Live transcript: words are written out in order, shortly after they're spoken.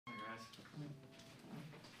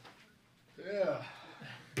Yeah,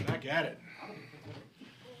 back at it. All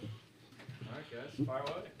right, guys, fire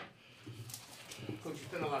away. Coach, you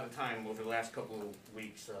spent a lot of time over the last couple of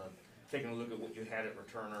weeks taking a look at what you had at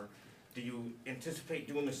returner. Do you anticipate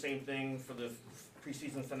doing the same thing for the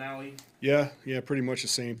preseason finale? Yeah, pretty much the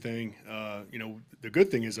same thing. The good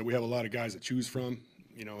thing is that we have a lot of guys to choose from,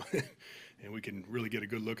 and we can really get a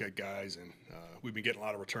good look at guys, and we've been getting a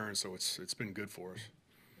lot of returns, so it's been good for us.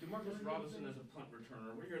 DeMarcus Robinson as a punt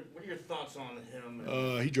returner, what are your thoughts on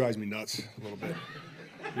him? He drives me nuts a little bit.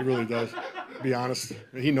 He really does, to be honest.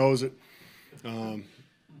 He knows it. I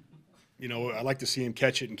like to see him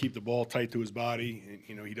catch it and keep the ball tight to his body.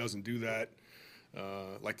 And, he doesn't do that.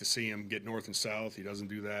 Like to see him get north and south. He doesn't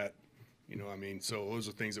do that. So those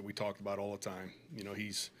are things that we talked about all the time.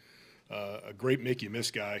 He's a great make-you-miss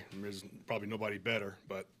guy. There's probably nobody better,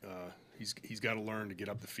 but he's got to learn to get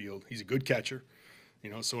up the field. He's a good catcher.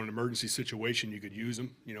 So in an emergency situation, you could use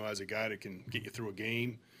him, as a guy that can get you through a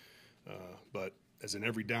game. But as an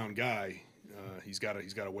every down guy, he's got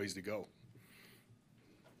a ways to go.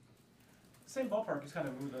 Same ballpark is kind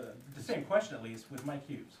of the same question, at least, with Mike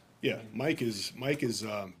Hughes. Yeah, Mike is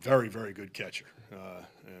very, very good catcher.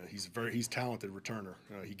 He's talented returner.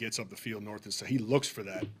 He gets up the field north and south. He looks for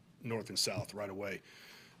that north and south right away,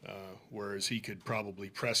 whereas he could probably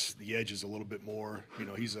press the edges a little bit more.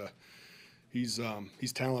 He's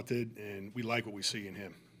talented, and we like what we see in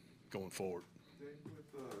him going forward.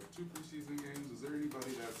 With 2 preseason games, is there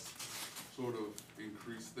anybody that's sort of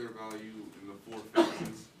increased their value in the 4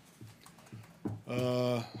 phases?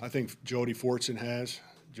 I think Jody Fortson has.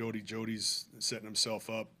 Jody's setting himself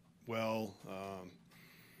up well.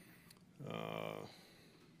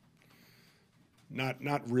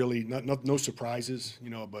 Not really, no surprises,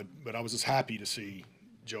 but I was just happy to see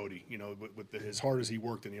Jody, as hard as he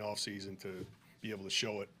worked in the offseason to be able to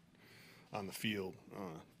show it on the field,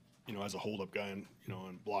 as a hold-up guy and,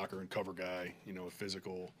 and blocker and cover guy,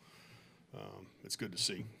 physical. It's good to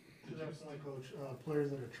see. Definitely, Coach.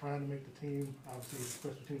 Players that are trying to make the team, obviously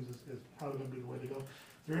special teams is probably going to be the way to go.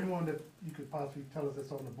 Is there anyone that you could possibly tell us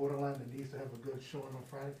that's on the borderline that needs to have a good showing on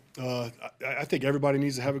Friday? I think everybody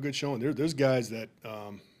needs to have a good showing. There's guys that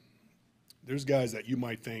you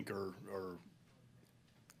might think are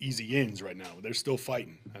easy ins right now. They're still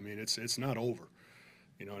fighting. It's not over.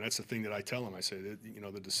 And that's the thing that I tell them. I say that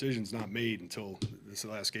the decision's not made until this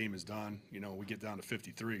last game is done. We get down to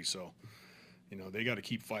 53, so. They got to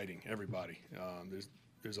keep fighting, everybody.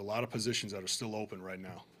 There's a lot of positions that are still open right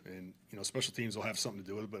now. And, special teams will have something to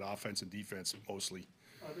do with it, but offense and defense mostly.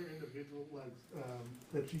 Are there individuals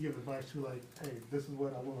that you give advice to, like, hey, this is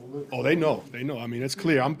what I want to look for? Oh, they know. It's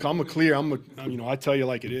clear. I tell you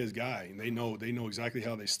like it is guy. And they know exactly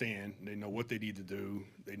how they stand. They know what they need to do.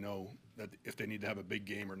 They know that if they need to have a big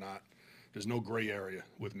game or not. There's no gray area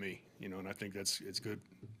with me, and I think it's good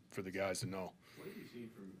for the guys to know. What have you seen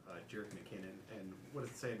from Jerick McKinnon, and what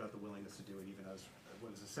does it say about the willingness to do it, even as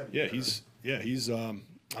what is a 7-year? He's.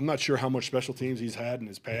 I'm not sure how much special teams he's had in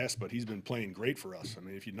his past, but he's been playing great for us.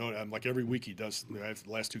 If you know, like every week he does. After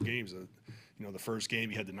the last 2 games, the first game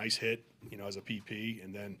he had the nice hit, as a PP,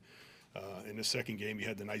 and then in the second game he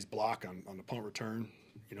had the nice block on the punt return,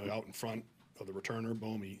 out in front of the returner.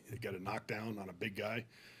 Boom, he got a knockdown on a big guy.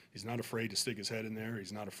 He's not afraid to stick his head in there.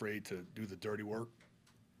 He's not afraid to do the dirty work.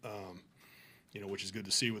 Which is good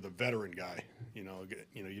to see with a veteran guy. You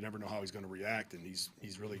never know how he's going to react, and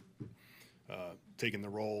he's really taken the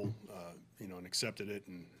role, and accepted it,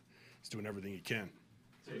 and he's doing everything he can.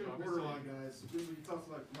 So you're borderline guys. When you talk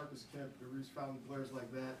to like Marcus Kemp, the Reese Fountain players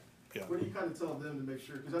like that, Yeah. what do you kind of tell them to make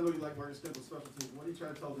sure? Because I know you like Marcus Kemp with special teams. What do you try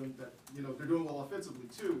to tell them that they're doing well offensively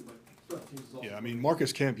too, but special teams is also. Yeah,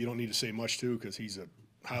 Marcus Kemp, you don't need to say much to because he's a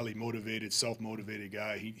highly motivated, self-motivated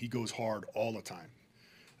guy. He goes hard all the time.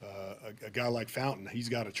 A guy like Fountain, he's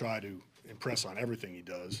got to try to impress on everything he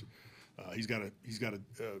does. He's got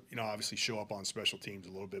to obviously show up on special teams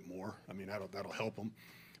a little bit more. That'll help him.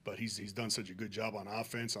 But he's done such a good job on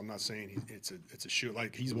offense. I'm not saying it's a shoot.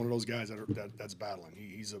 Like he's one of those guys that's battling.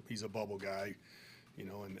 He's a bubble guy,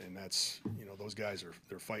 and that's those guys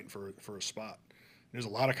they're fighting for a spot. There's a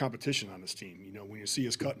lot of competition on this team. When you see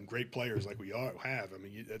us cutting great players like we have,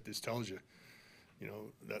 this tells you.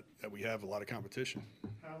 That we have a lot of competition.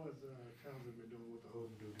 How has Townsend been doing with the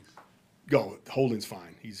holding duties? Holding's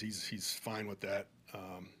fine. He's fine with that.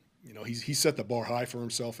 He set the bar high for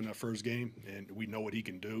himself in that first game, and we know what he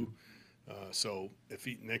can do. So if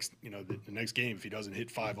the next game, if he doesn't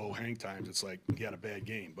hit 5-0 hang times, it's like he had a bad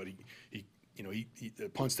game. But the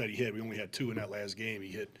punts that he hit, we only had 2 in that last game. He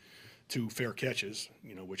hit 2 fair catches,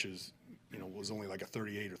 which is was only like a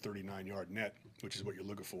 38 or 39 yard net, which is what you're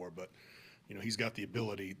looking for. But you know, he's got the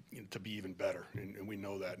ability, you know, to be even better, and we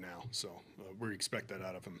know that now. So we expect that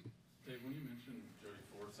out of him. Dave, when you mentioned Jody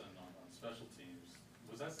Fortson on special teams,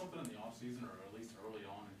 was that something in the offseason or at least early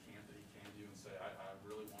on in camp that he came to you and say, I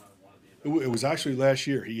really want to be a better? It was actually last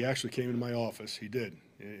year. He actually came into my office. He did,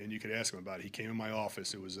 and you could ask him about it. He came in my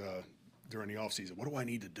office. It was during the off season. What do I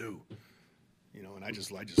need to do? You know, and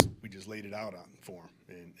we just laid it out on for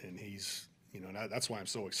him, and he's, you know, that's why I'm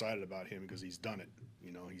so excited about him, because he's done it.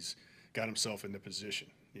 You know, he's got himself in the position,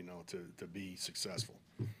 you know, to be successful.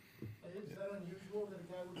 Is that unusual that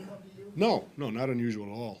a guy would come to you? No, not unusual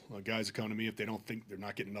at all. Guys that come to me, if they don't think they're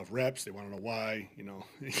not getting enough reps, they want to know why. You know,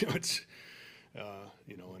 it's,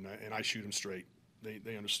 you know, and I shoot them straight.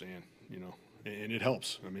 They understand, you know, and it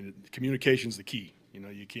helps. I mean, communication's the key. You know,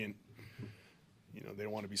 you can't, you know, they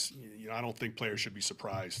don't want to be. You know, I don't think players should be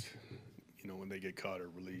surprised, you know, when they get cut or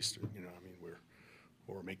released, or, you know, I mean,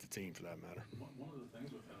 or make the team for that matter. One of the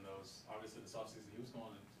things with him, though, is obviously this offseason he was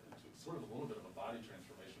going into sort of a little bit of a body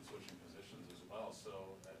transformation, switching positions as well.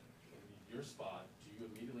 So at your spot, do you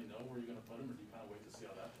immediately know where you're going to put him, or do you kind of wait to see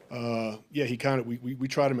how that plays? Yeah, he kind of, we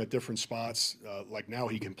tried him at different spots. Like now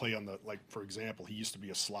he can play on the, like, for example, he used to be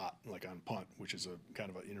a slot, like on punt, which is a kind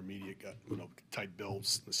of an intermediate, you know, type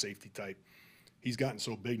builds, the safety type. He's gotten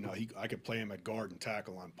so big now, I could play him at guard and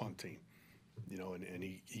tackle on punt team, you know, and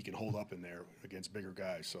he can hold up in there against bigger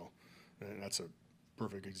guys. So, and that's a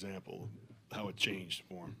perfect example of how it changed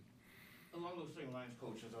for him. Along those same lines,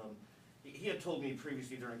 coaches, he had told me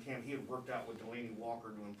previously during camp he had worked out with Delaney Walker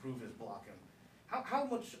to improve his blocking. How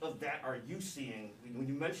much of that are you seeing when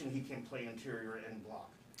you mentioned he can play interior and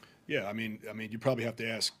block? Yeah, I mean, you probably have to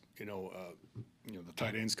ask, you know, the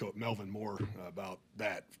tight ends coach Melvin Moore about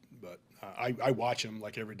that. But I watch him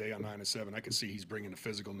like every day on 9 and 7. I can see he's bringing the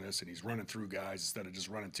physicalness, and he's running through guys instead of just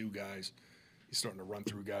running two guys. He's starting to run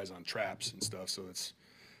through guys on traps and stuff. So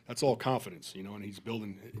that's all confidence, you know. And he's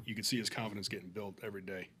building. You can see his confidence getting built every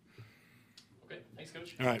day. Okay, thanks,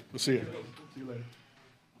 Coach. All right, we'll see you. See you later.